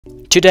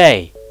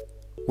Today,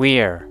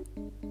 we're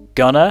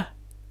gonna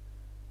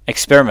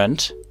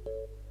experiment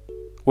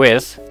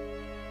with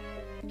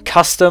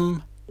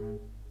custom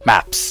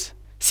maps.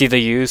 See the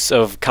use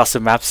of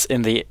custom maps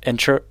in the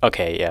intro?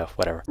 Okay, yeah,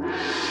 whatever.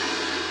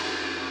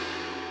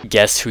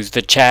 Guess who's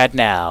the Chad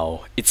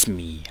now? It's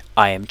me.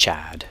 I am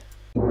Chad.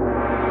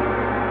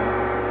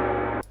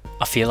 I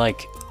feel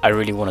like I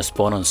really want to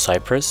spawn on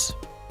Cyprus,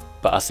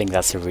 but I think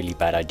that's a really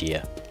bad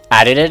idea.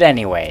 I did it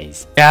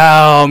anyways.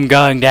 Oh, I'm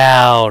going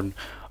down.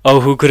 Oh,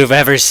 who could have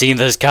ever seen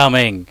this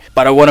coming?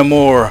 But I wanted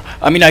more.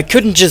 I mean, I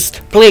couldn't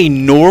just play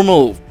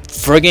normal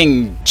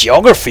frigging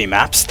geography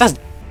maps. That's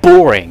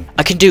boring.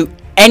 I can do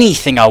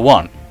anything I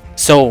want.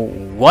 So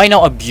why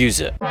not abuse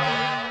it?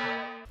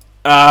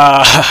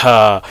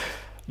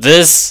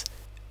 This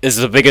is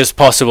the biggest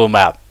possible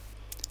map.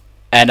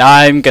 And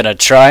I'm gonna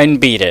try and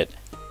beat it.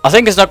 I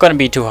think it's not gonna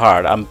be too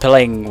hard. I'm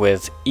playing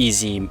with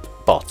easy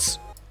bots.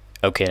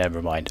 Okay,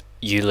 never mind.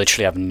 You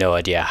literally have no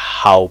idea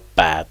how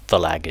bad the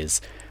lag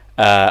is.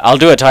 I'll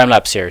do a time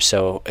lapse here,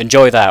 so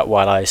enjoy that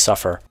while I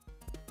suffer.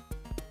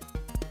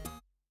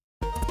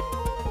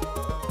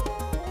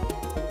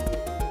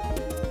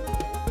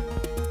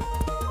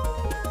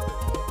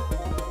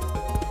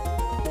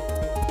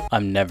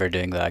 I'm never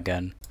doing that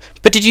again.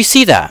 But did you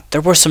see that?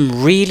 There were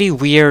some really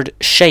weird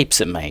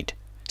shapes it made.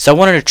 So I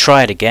wanted to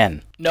try it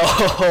again.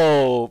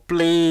 No,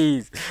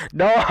 please,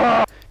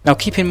 no! Now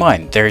keep in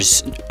mind,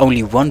 there's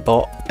only one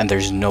bot and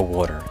there's no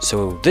water,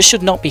 so this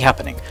should not be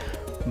happening.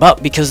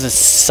 But because it's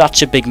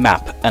such a big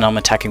map and I'm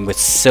attacking with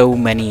so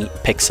many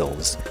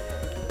pixels,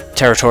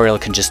 Territorial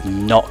can just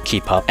not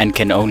keep up and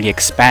can only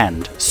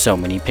expand so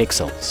many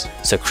pixels.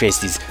 So it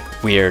creates these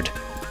weird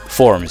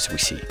forms we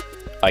see,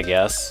 I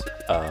guess.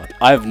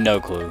 I have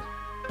no clue,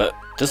 but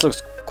this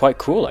looks quite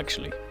cool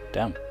actually,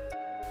 damn.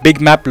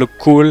 Big map look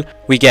cool,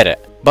 we get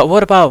it. But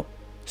what about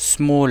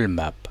small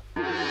map?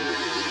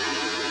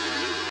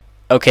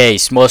 Okay,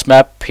 smallest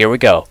map, here we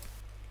go.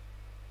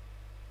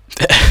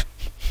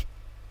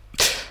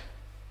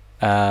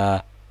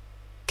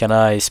 Can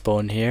I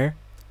spawn here?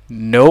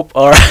 Nope.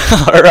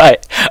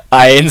 Alright.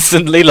 I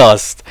instantly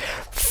lost.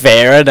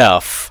 Fair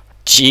enough.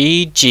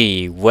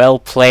 GG. Well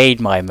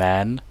played, my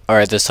man.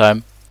 Alright, this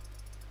time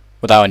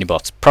without any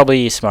bots.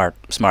 Probably smart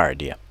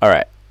idea.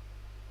 Alright.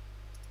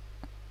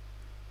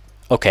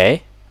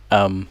 Okay.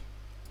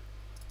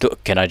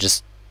 Can I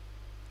just...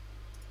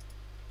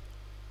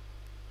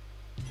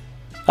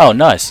 Oh,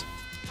 nice.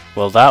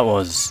 Well, that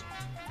was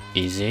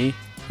easy.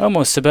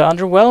 Almost a bit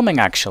underwhelming,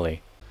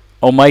 actually.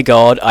 Oh my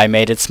god, I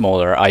made it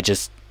smaller.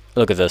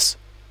 Look at this.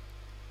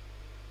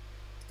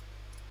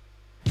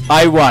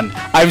 I won.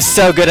 I'm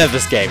so good at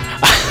this game.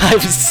 I'm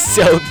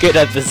so good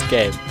at this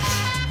game.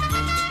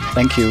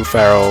 Thank you,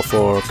 Pharaoh,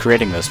 for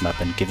creating this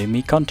map and giving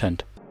me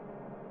content.